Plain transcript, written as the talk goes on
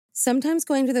Sometimes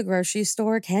going to the grocery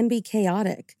store can be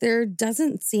chaotic. There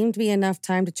doesn't seem to be enough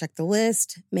time to check the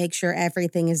list, make sure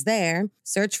everything is there,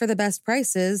 search for the best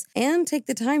prices, and take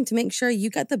the time to make sure you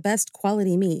get the best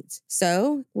quality meat.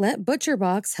 So, let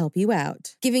ButcherBox help you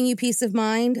out. Giving you peace of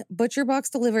mind, ButcherBox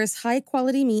delivers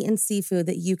high-quality meat and seafood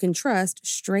that you can trust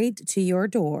straight to your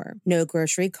door. No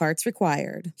grocery carts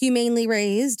required. Humanely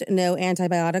raised, no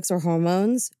antibiotics or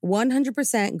hormones,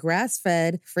 100%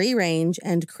 grass-fed, free-range,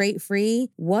 and crate-free.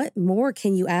 What more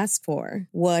can you ask for?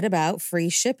 What about free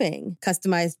shipping,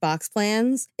 customized box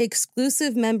plans,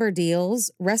 exclusive member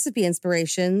deals, recipe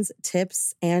inspirations,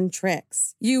 tips, and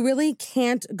tricks? You really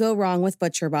can't go wrong with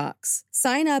ButcherBox.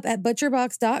 Sign up at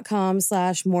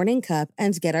butcherbox.com/morningcup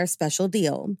and get our special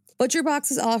deal. ButcherBox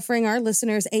is offering our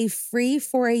listeners a free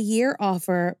for-a-year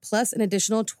offer plus an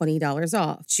additional $20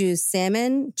 off. Choose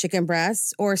salmon, chicken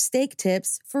breasts, or steak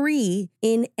tips free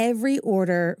in every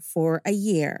order for a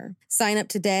year. Sign up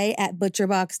today at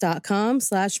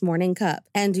butcherbox.com/morningcup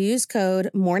and use code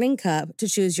morningcup to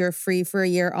choose your free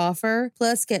for-a-year offer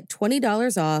plus get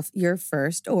 $20 off your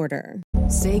first order.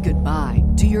 Say goodbye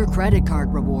to your credit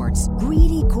card rewards.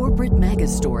 Greedy corporate mega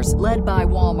stores, led by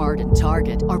Walmart and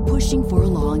Target, are pushing for a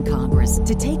law in Congress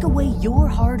to take away your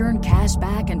hard-earned cash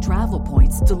back and travel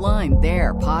points to line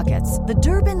their pockets. The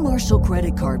Durbin-Marshall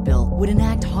credit card bill would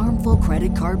enact harmful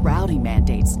credit card routing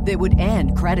mandates that would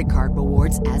end credit card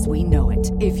rewards as we know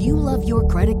it. If you love your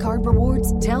credit card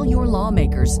rewards, tell your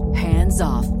lawmakers, hands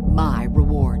off my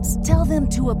rewards. Tell them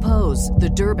to oppose the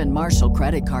Durbin-Marshall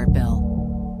credit card bill.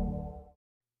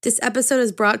 This episode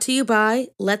is brought to you by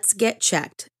Let's Get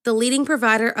Checked, the leading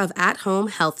provider of at-home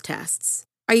health tests.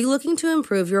 Are you looking to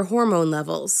improve your hormone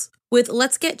levels? With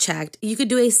Let's Get Checked, you could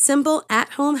do a simple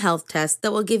at-home health test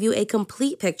that will give you a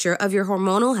complete picture of your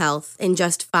hormonal health in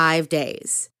just 5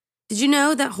 days. Did you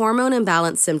know that hormone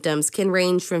imbalance symptoms can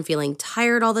range from feeling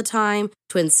tired all the time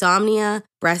to insomnia,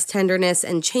 breast tenderness,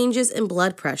 and changes in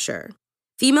blood pressure?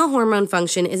 Female hormone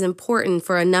function is important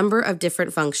for a number of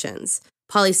different functions: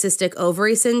 polycystic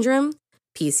ovary syndrome,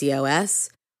 PCOS,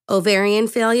 ovarian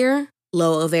failure,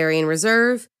 low ovarian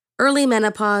reserve, early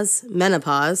menopause,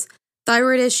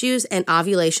 thyroid issues, and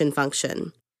ovulation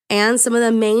function. And some of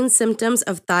the main symptoms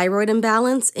of thyroid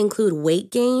imbalance include weight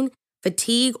gain,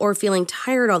 fatigue or feeling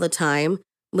tired all the time,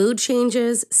 mood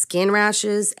changes, skin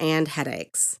rashes, and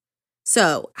headaches.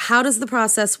 So, how does the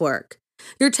process work?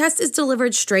 Your test is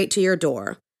delivered straight to your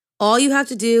door. All you have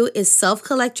to do is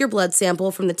self-collect your blood sample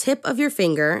from the tip of your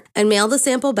finger and mail the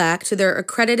sample back to their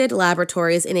accredited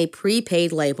laboratories in a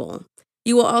prepaid label.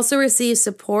 You will also receive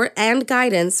support and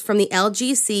guidance from the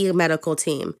LGC medical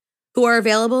team, who are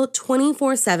available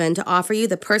 24/7 to offer you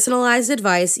the personalized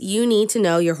advice you need to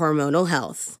know your hormonal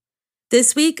health.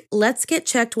 This week, Let's Get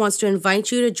Checked wants to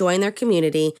invite you to join their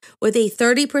community with a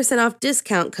 30% off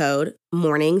discount code,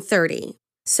 MORNING30.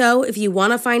 So if you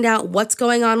want to find out what's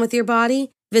going on with your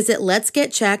body, visit Let's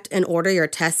Get Checked and order your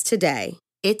test today.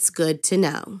 It's good to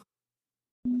know.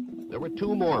 There were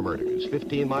 2 more murders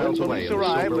 15 miles away. When police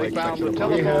arrived, they found the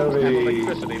telephone and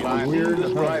electricity lines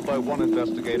described by one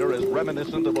investigator as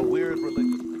reminiscent of a weird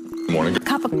religion.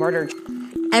 Cup of murder.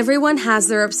 Everyone has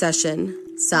their obsession,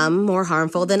 some more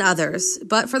harmful than others,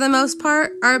 but for the most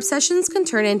part, our obsessions can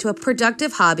turn into a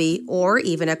productive hobby or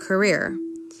even a career.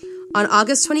 On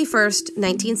August 21st,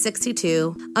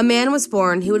 1962, a man was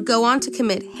born who would go on to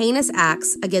commit heinous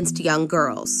acts against young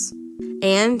girls.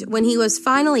 And when he was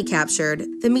finally captured,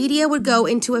 the media would go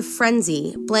into a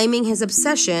frenzy, blaming his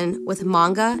obsession with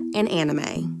manga and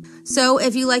anime. So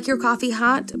if you like your coffee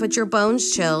hot but your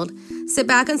bones chilled, sit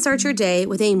back and start your day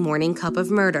with a morning cup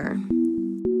of murder.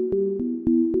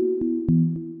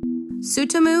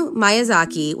 Tsutomu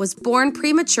Miyazaki was born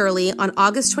prematurely on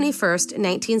August 21st,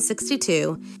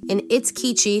 1962, in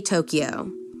Itsukichi, Tokyo.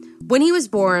 When he was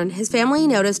born, his family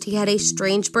noticed he had a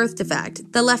strange birth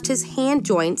defect that left his hand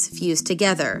joints fused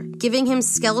together, giving him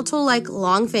skeletal-like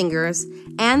long fingers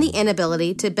and the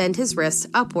inability to bend his wrists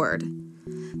upward.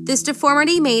 This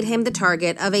deformity made him the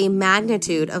target of a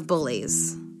magnitude of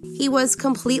bullies. He was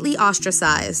completely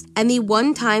ostracized, and the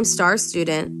one-time star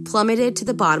student plummeted to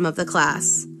the bottom of the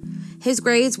class. His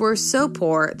grades were so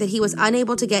poor that he was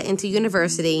unable to get into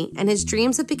university, and his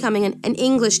dreams of becoming an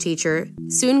English teacher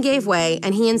soon gave way,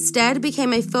 and he instead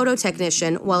became a photo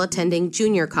technician while attending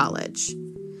junior college.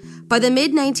 By the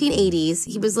mid-1980s,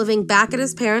 he was living back at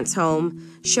his parents' home,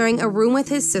 sharing a room with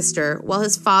his sister, while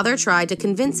his father tried to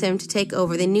convince him to take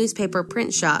over the newspaper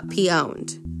print shop he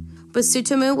owned. But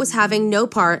Tsutomu was having no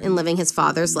part in living his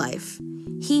father's life.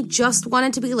 He just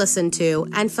wanted to be listened to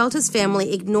and felt his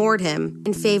family ignored him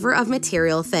in favor of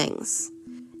material things.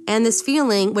 And this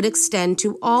feeling would extend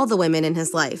to all the women in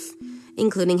his life,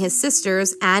 including his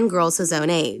sisters and girls his own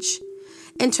age.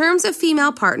 In terms of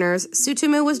female partners,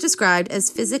 Tsutomu was described as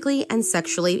physically and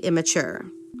sexually immature.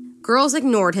 Girls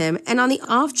ignored him, and on the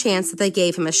off chance that they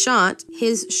gave him a shot,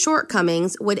 his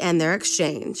shortcomings would end their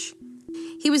exchange.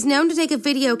 He was known to take a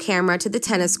video camera to the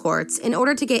tennis courts in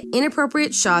order to get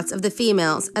inappropriate shots of the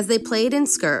females as they played in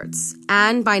skirts,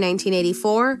 and by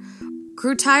 1984,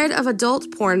 grew tired of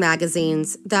adult porn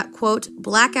magazines that, quote,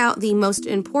 black out the most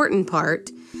important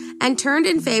part, and turned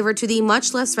in favor to the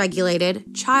much less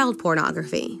regulated child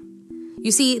pornography.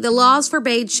 You see, the laws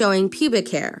forbade showing pubic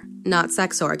hair, not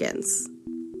sex organs.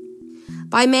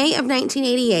 By May of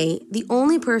 1988, the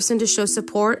only person to show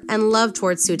support and love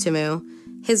towards Tsutomu,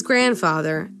 his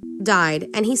grandfather, died,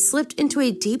 and he slipped into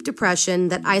a deep depression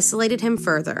that isolated him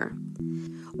further.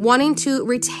 Wanting to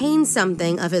retain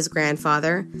something of his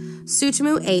grandfather,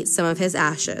 Tsutomu ate some of his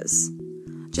ashes.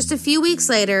 Just a few weeks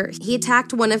later, he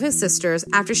attacked one of his sisters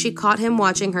after she caught him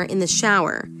watching her in the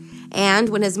shower, and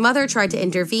when his mother tried to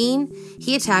intervene,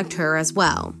 he attacked her as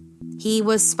well. He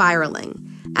was spiraling,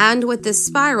 and with this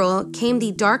spiral came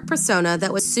the dark persona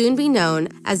that would soon be known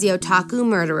as the Otaku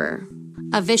murderer,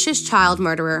 a vicious child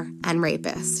murderer and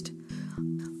rapist.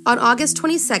 On August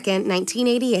 22,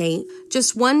 1988,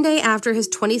 just one day after his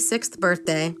 26th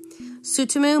birthday,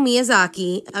 Tsutomu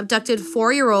Miyazaki abducted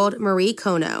 4-year-old Marie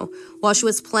Kono while she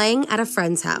was playing at a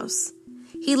friend's house.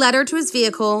 He led her to his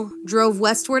vehicle, drove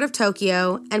westward of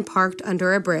Tokyo, and parked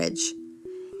under a bridge.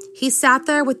 He sat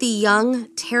there with the young,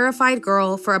 terrified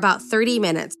girl for about 30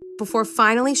 minutes before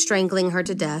finally strangling her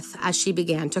to death as she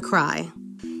began to cry.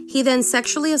 He then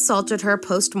sexually assaulted her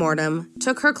post-mortem,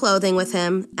 took her clothing with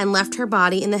him, and left her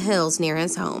body in the hills near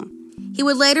his home. He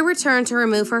would later return to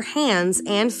remove her hands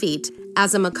and feet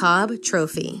as a macabre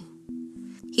trophy.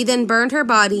 He then burned her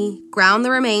body, ground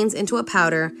the remains into a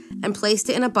powder, and placed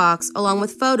it in a box along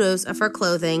with photos of her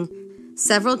clothing,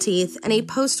 several teeth, and a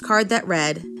postcard that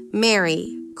read,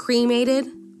 "Mary, cremated,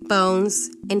 bones,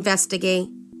 investigate,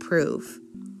 prove."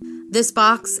 This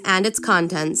box and its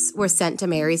contents were sent to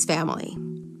Mary's family.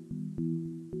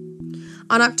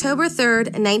 On October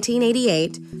 3,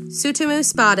 1988, Tsutomu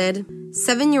spotted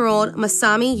 7-year-old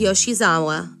Masami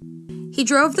Yoshizawa. He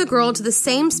drove the girl to the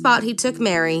same spot he took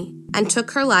Mary and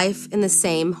took her life in the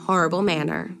same horrible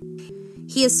manner.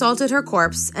 He assaulted her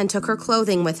corpse and took her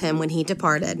clothing with him when he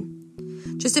departed.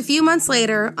 Just a few months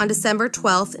later, on December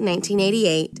 12,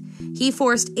 1988, he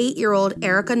forced 8-year-old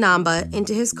Erika Namba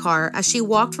into his car as she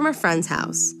walked from a friend's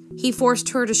house. He forced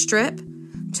her to strip,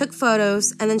 took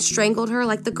photos, and then strangled her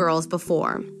like the girls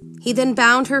before. He then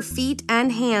bound her feet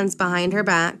and hands behind her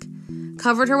back,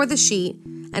 covered her with a sheet,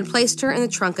 and placed her in the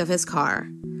trunk of his car.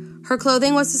 Her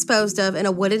clothing was disposed of in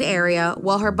a wooded area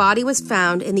while her body was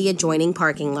found in the adjoining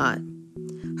parking lot.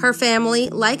 Her family,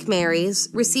 like Mary's,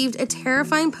 received a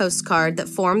terrifying postcard that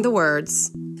formed the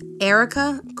words,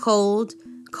 "Erika, cold,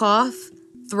 cough,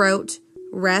 throat,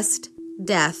 rest,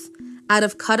 death," out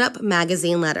of cut-up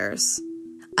magazine letters.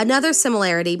 Another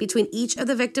similarity between each of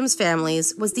the victims'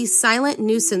 families was the silent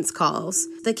nuisance calls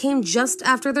that came just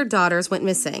after their daughters went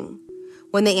missing.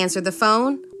 When they answered the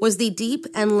phone, was the deep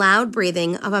and loud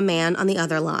breathing of a man on the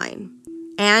other line.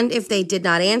 And if they did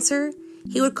not answer,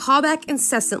 he would call back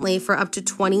incessantly for up to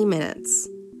 20 minutes.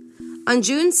 On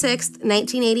June 6,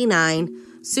 1989,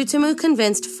 Tsutomu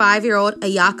convinced 5-year-old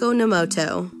Ayako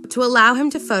Nomoto to allow him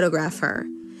to photograph her.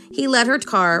 He led her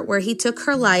car where he took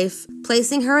her life,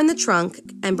 placing her in the trunk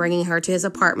and bringing her to his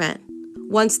apartment.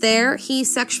 Once there, he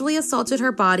sexually assaulted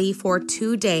her body for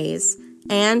 2 days,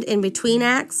 and in between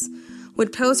acts,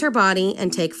 would pose her body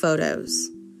and take photos.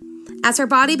 As her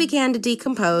body began to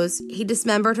decompose, he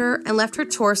dismembered her and left her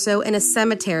torso in a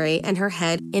cemetery and her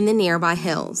head in the nearby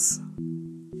hills.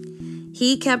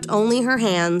 He kept only her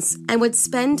hands and would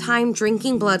spend time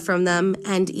drinking blood from them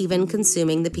and even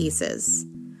consuming the pieces.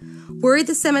 Worried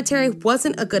the cemetery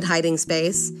wasn't a good hiding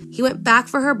space, he went back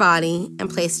for her body and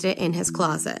placed it in his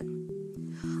closet.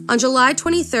 On July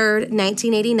 23,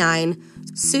 1989,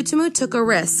 Tsutomu took a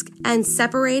risk and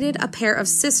separated a pair of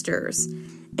sisters,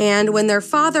 and when their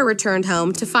father returned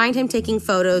home to find him taking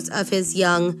photos of his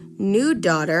young, nude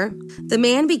daughter, the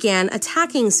man began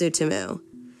attacking Tsutomu.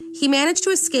 He managed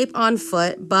to escape on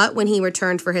foot, but when he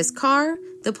returned for his car,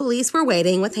 the police were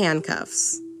waiting with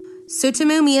handcuffs.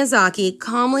 Tsutomu Miyazaki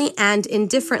calmly and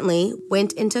indifferently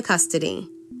went into custody.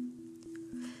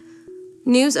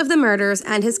 News of the murders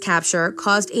and his capture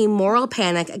caused a moral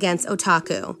panic against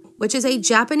otaku, which is a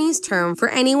Japanese term for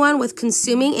anyone with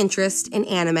consuming interest in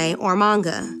anime or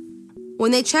manga.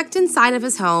 When they checked inside of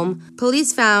his home,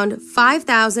 police found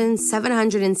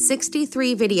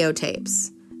 5,763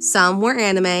 videotapes. Some were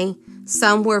anime,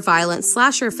 some were violent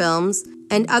slasher films,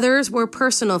 and others were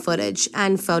personal footage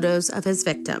and photos of his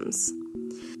victims.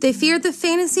 They feared the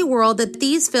fantasy world that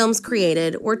these films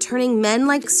created were turning men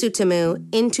like Tsutomu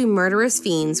into murderous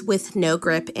fiends with no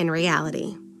grip in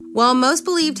reality. While most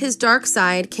believed his dark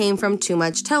side came from too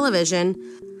much television,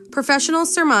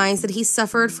 professionals surmised that he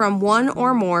suffered from one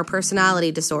or more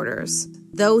personality disorders,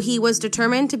 though he was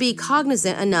determined to be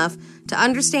cognizant enough to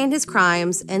understand his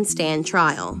crimes and stand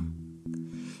trial.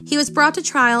 He was brought to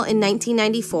trial in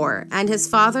 1994, and his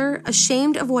father,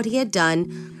 ashamed of what he had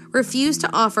done, refused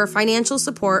to offer financial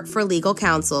support for legal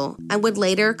counsel and would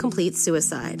later complete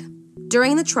suicide.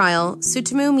 During the trial,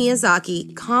 Tsutomu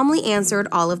Miyazaki calmly answered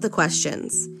all of the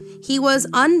questions. He was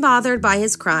unbothered by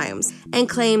his crimes and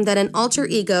claimed that an alter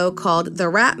ego called the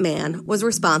Rat Man was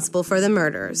responsible for the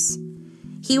murders.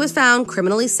 He was found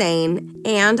criminally sane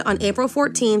and on April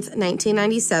 14,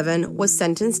 1997, was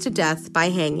sentenced to death by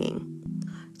hanging.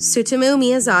 Tsutomu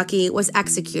Miyazaki was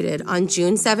executed on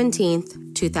June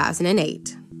 17,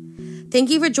 2008. Thank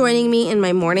you for joining me in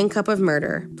my morning cup of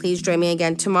murder. Please join me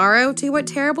again tomorrow to hear what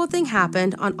terrible thing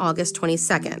happened on August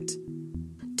 22nd.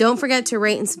 Don't forget to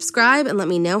rate and subscribe and let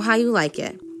me know how you like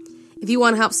it. If you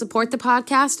want to help support the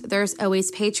podcast, there's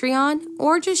always Patreon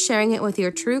or just sharing it with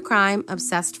your true crime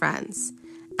obsessed friends.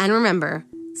 And remember,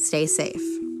 stay safe.